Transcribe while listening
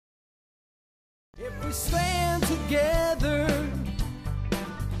If we stand together,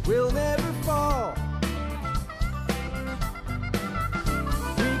 we'll never fall.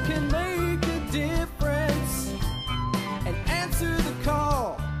 We can make a difference and answer the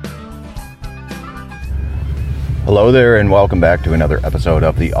call. Hello there, and welcome back to another episode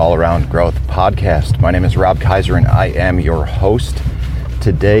of the All Around Growth Podcast. My name is Rob Kaiser, and I am your host.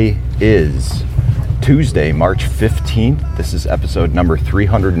 Today is Tuesday, March 15th. This is episode number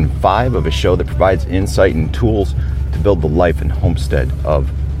 305 of a show that provides insight and tools to build the life and homestead of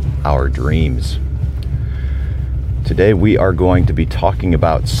our dreams. Today we are going to be talking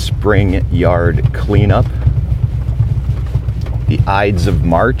about spring yard cleanup, the Ides of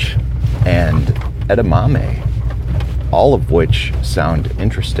March, and edamame, all of which sound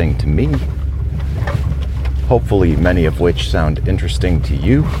interesting to me. Hopefully many of which sound interesting to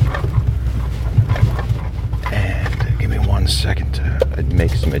you. And give me 1 second to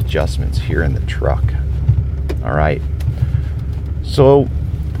make some adjustments here in the truck. All right. So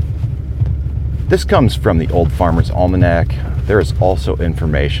this comes from the Old Farmer's Almanac. There is also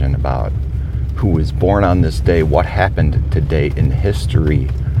information about who was born on this day, what happened today in history,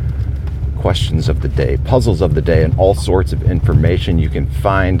 questions of the day, puzzles of the day, and all sorts of information. You can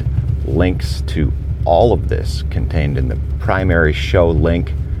find links to all of this contained in the primary show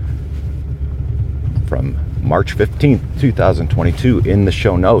link from March 15th, 2022 in the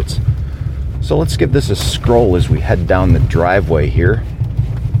show notes. So let's give this a scroll as we head down the driveway here.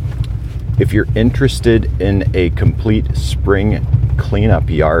 If you're interested in a complete spring cleanup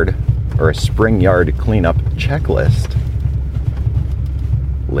yard or a spring yard cleanup checklist,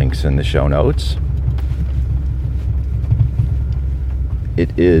 links in the show notes.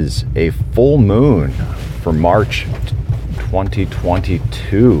 It is a full moon for March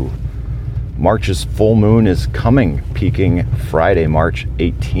 2022. March's full moon is coming, peaking Friday, March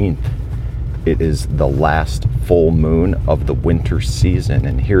 18th. It is the last full moon of the winter season,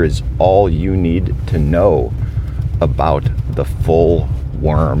 and here is all you need to know about the full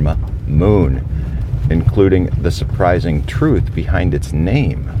worm moon, including the surprising truth behind its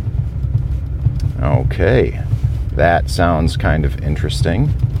name. Okay, that sounds kind of interesting.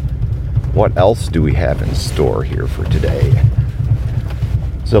 What else do we have in store here for today?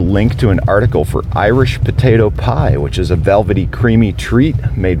 It's a link to an article for Irish potato pie, which is a velvety, creamy treat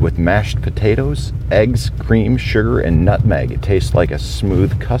made with mashed potatoes, eggs, cream, sugar, and nutmeg. It tastes like a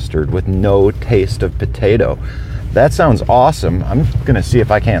smooth custard with no taste of potato. That sounds awesome. I'm going to see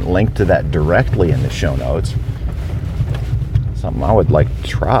if I can't link to that directly in the show notes. Something I would like to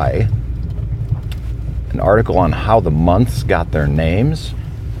try. An article on how the months got their names.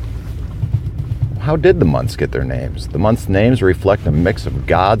 How did the months get their names? The months' names reflect a mix of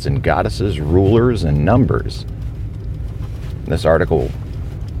gods and goddesses, rulers, and numbers. This article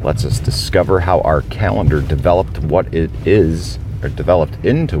lets us discover how our calendar developed what it is, or developed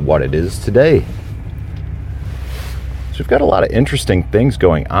into what it is today. So we've got a lot of interesting things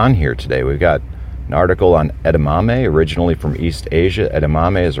going on here today. We've got an article on edamame, originally from East Asia.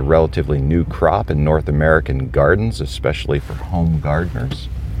 Edamame is a relatively new crop in North American gardens, especially for home gardeners.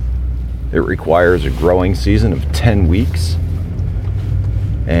 It requires a growing season of 10 weeks,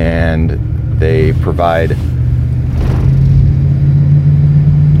 and they provide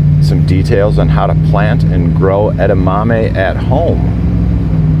some details on how to plant and grow edamame at home.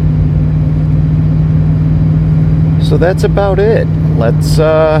 So that's about it. Let's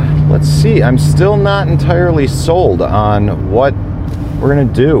see. I'm still not entirely sold on what we're gonna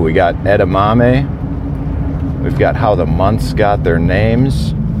do. We got edamame. We've got how the months got their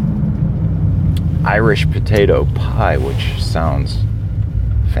names. Irish potato pie, which sounds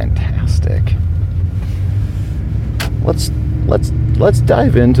fantastic. Let's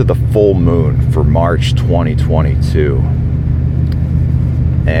dive into the full moon for March 2022.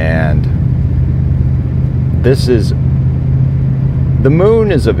 And this is the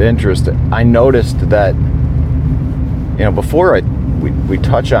moon is of interest. I noticed that, before we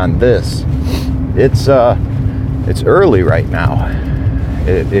touch on this, it's early right now.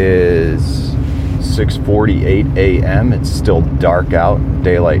 It is 6:48 a.m. It's still dark out.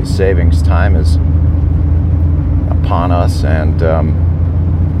 Daylight savings time is upon us, and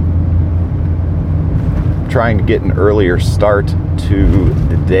trying to get an earlier start to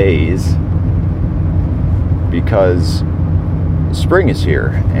the days because spring is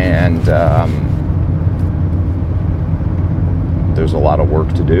here, and there's a lot of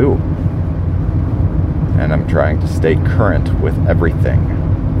work to do, and I'm trying to stay current with everything,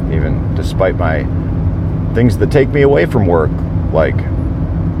 even despite my things that take me away from work, like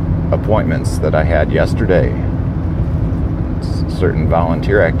appointments that I had yesterday certain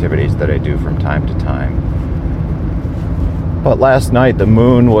volunteer activities that I do from time to time. But last night the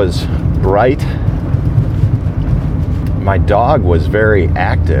moon was bright. My dog was very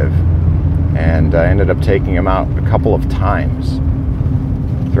active, and I ended up taking him out a couple of times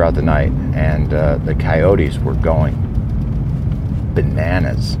throughout the night, and the coyotes were going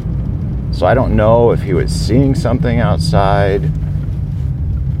bananas. So I don't know if he was seeing something outside,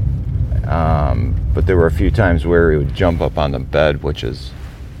 but there were a few times where he would jump up on the bed, which is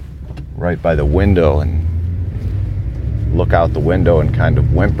right by the window, and look out the window and kind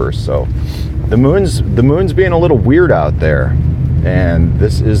of whimper. So the moon's being a little weird out there, and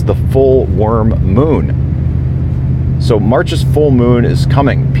this is the full worm moon. So March's full moon is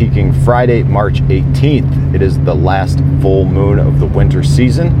coming, peaking Friday, March 18th. It is the last full moon of the winter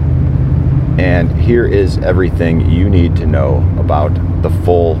season, and here is everything you need to know about the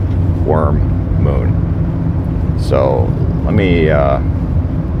full worm moon. So let me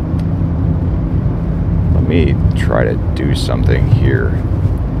try to do something here.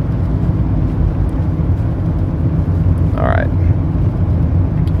 All right.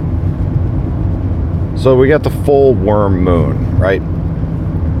 So we got the full worm moon, right?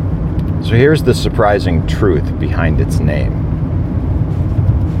 So here's the surprising truth behind its name.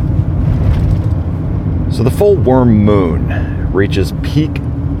 So the full worm moon reaches peak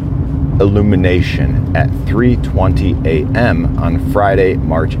illumination at 3:20 a.m. on Friday,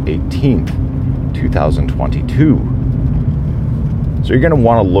 March 18th, 2022. So you're going to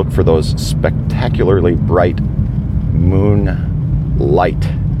want to look for those spectacularly bright moon light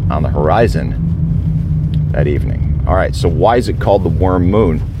on the horizon that evening. All right, so why is it called the worm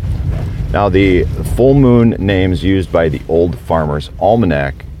moon? Now, the full moon names used by the Old Farmer's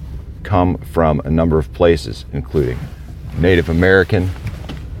Almanac come from a number of places, including Native American,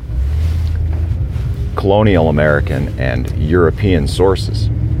 colonial American, and European sources.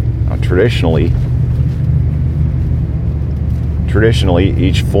 Now, traditionally,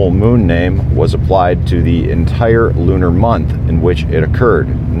 each full moon name was applied to the entire lunar month in which it occurred,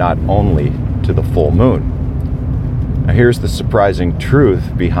 not only to the full moon. Now, here's the surprising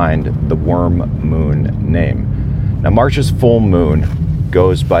truth behind the worm moon name. Now, March's full moon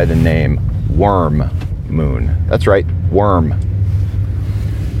goes by the name worm moon. That's right, worm.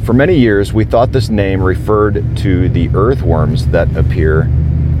 For many years, we thought this name referred to the earthworms that appear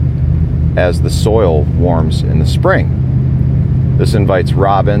as the soil warms in the spring. This invites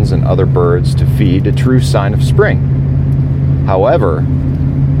robins and other birds to feed, a true sign of spring. However,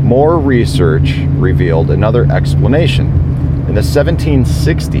 more research revealed another explanation. In the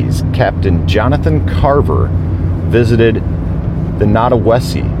 1760s, Captain Jonathan Carver visited the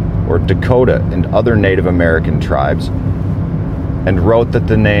Nottawasi, or Dakota, and other Native American tribes, and wrote that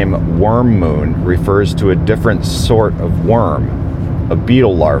the name worm moon refers to a different sort of worm, a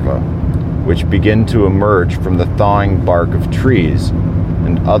beetle larva, which begin to emerge from the thawing bark of trees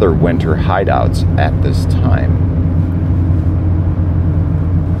and other winter hideouts at this time.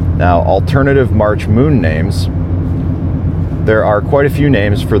 Now, alternative March moon names. There are quite a few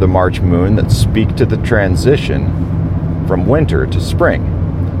names for the March moon that speak to the transition from winter to spring.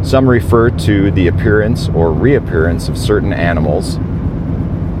 Some refer to the appearance or reappearance of certain animals,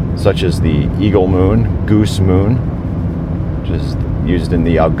 such as the eagle moon, goose moon, which is used in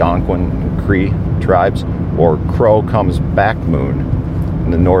the Algonquin and Cree tribes, or crow comes back moon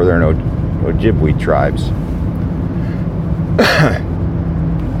in the northern Ojibwe tribes.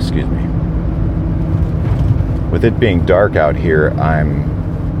 Excuse me. With it being dark out here, I'm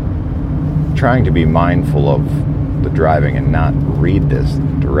trying to be mindful of the driving and not read this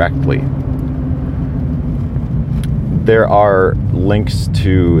directly. There are links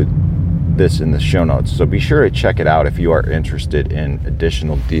to this in the show notes, so be sure to check it out if you are interested in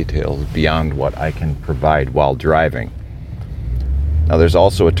additional details beyond what I can provide while driving. Now, there's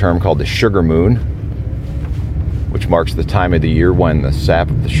also a term called the sugar moon, which marks the time of the year when the sap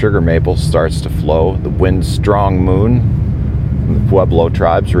of the sugar maple starts to flow. The wind-strong moon from the Pueblo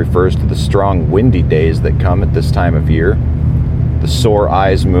tribes refers to the strong windy days that come at this time of year. The sore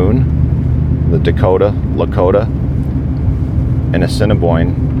eyes moon, the Dakota, Lakota, and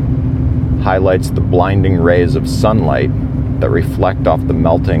Assiniboine highlights the blinding rays of sunlight that reflect off the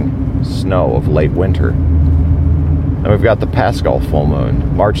melting snow of late winter. And we've got the Paschal full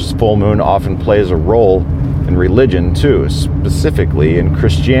moon. March's full moon often plays a role in religion too, specifically in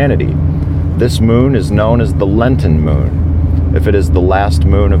Christianity. This moon is known as the Lenten moon. If it is the last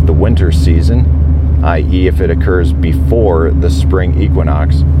moon of the winter season, i.e. if it occurs before the spring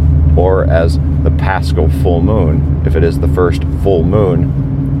equinox, or as the Paschal full moon, if it is the first full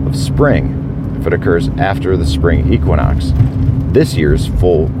moon of spring. if it occurs after the spring equinox. This year's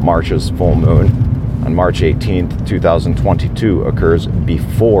March's full moon on March 18th, 2022 occurs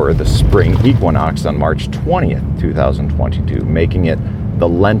before the spring equinox on March 20th, 2022, making it the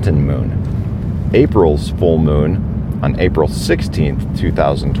Lenten moon. April's full moon on April 16th,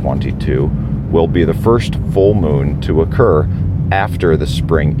 2022 will be the first full moon to occur after the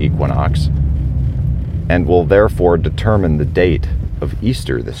spring equinox and will therefore determine the date of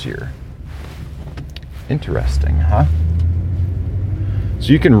Easter this year. Interesting, huh?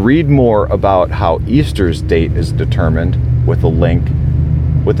 So you can read more about how Easter's date is determined with a link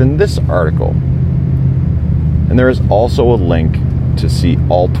within this article. And there is also a link to see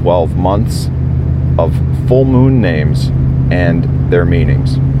all 12 months of full moon names and their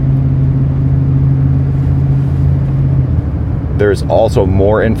meanings. There's also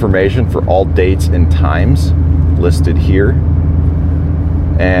more information for all dates and times listed here.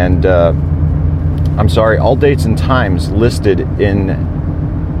 And all dates and times listed in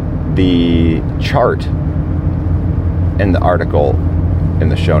the chart in the article in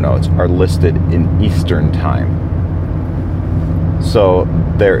the show notes are listed in Eastern time. So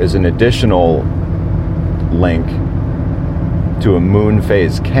there is an additional link to a moon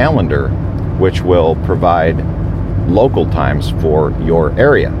phase calendar which will provide local times for your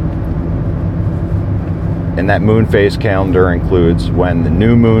area. And that moon phase calendar includes when the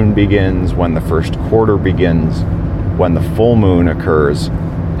new moon begins, when the first quarter begins, when the full moon occurs,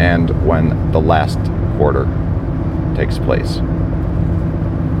 and when the last quarter takes place.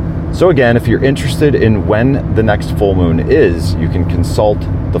 So again, if you're interested in when the next full moon is, you can consult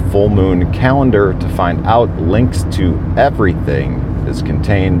the full moon calendar to find out. Links to everything is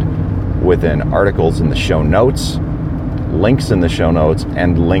contained within articles in the show notes, links in the show notes,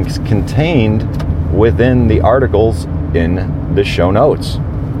 and links contained within the articles in the show notes.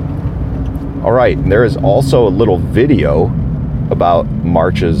 All right, and there is also a little video about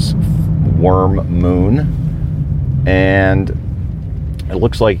March's worm moon, and it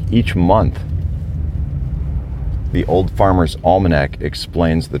looks like each month the Old Farmer's Almanac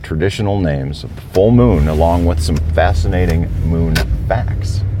explains the traditional names of the full moon along with some fascinating moon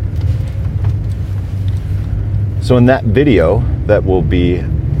facts. So in that video that will be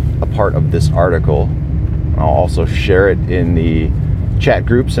a part of this article, I'll also share it in the chat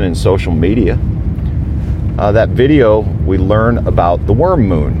groups and in social media. That video, we learn about the worm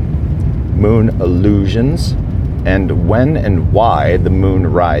moon, moon illusions, and when and why the moon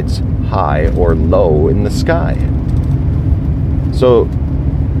rides high or low in the sky. So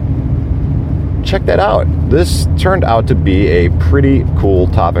check that out. This turned out to be a pretty cool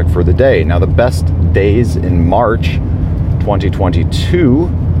topic for the day. Now, the best days in March 2022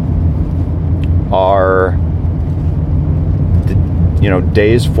 are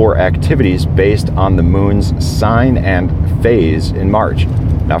days for activities based on the moon's sign and phase in March.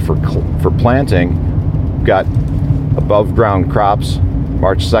 Now for planting, we've got above ground crops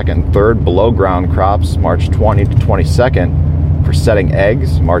March 2nd and 3rd, below ground crops March 20 to 22nd, for setting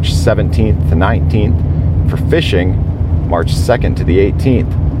eggs March 17th to 19th, for fishing March 2nd to the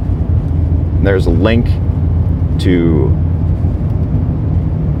 18th. And there's a link to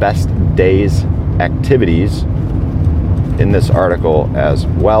best days activities in this article as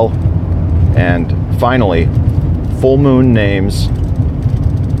well. And finally, full moon names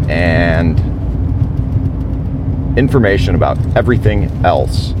and information about everything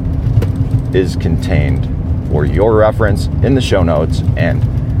else is contained for your reference in the show notes. And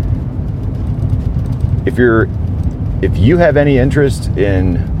if you have any interest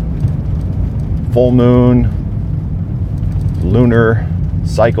in full moon, lunar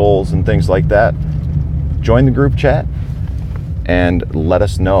cycles and things like that, join the group chat and let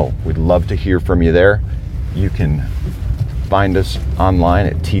us know. We'd love to hear from you there. You can find us online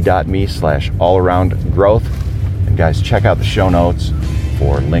at t.me/allaroundgrowth. And guys, check out the show notes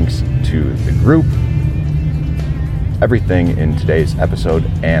for links to the group, everything in today's episode,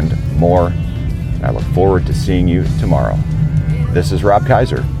 and more. And I look forward to seeing you tomorrow. This is Rob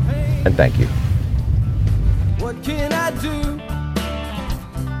Kaiser, and thank you. What can I do?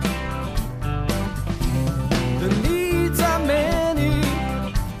 The needs are many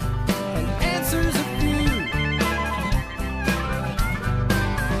and answers a few.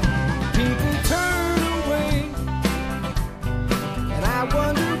 People turn away and I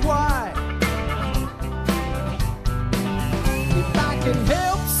wonder why. If I can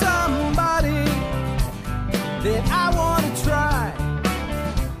help somebody, then I want to try.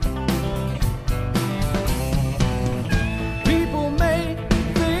 People may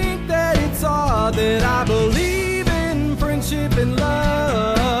think that it's odd that I believe in friendship and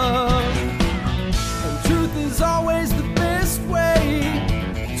love,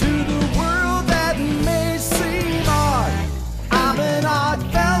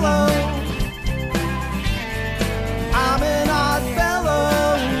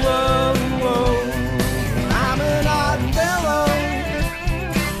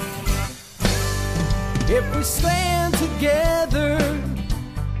 If we stand together,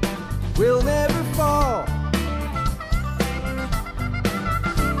 we'll never fall.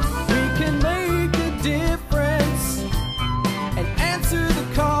 We can make a difference and answer the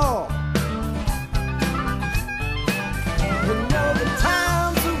call. You know the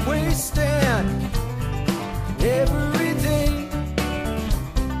times are wasting every day,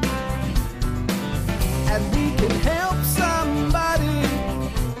 and we can help somebody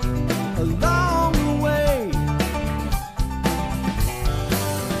along the way.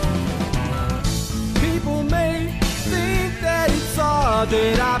 People may think that it's odd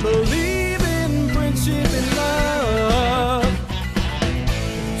that I believe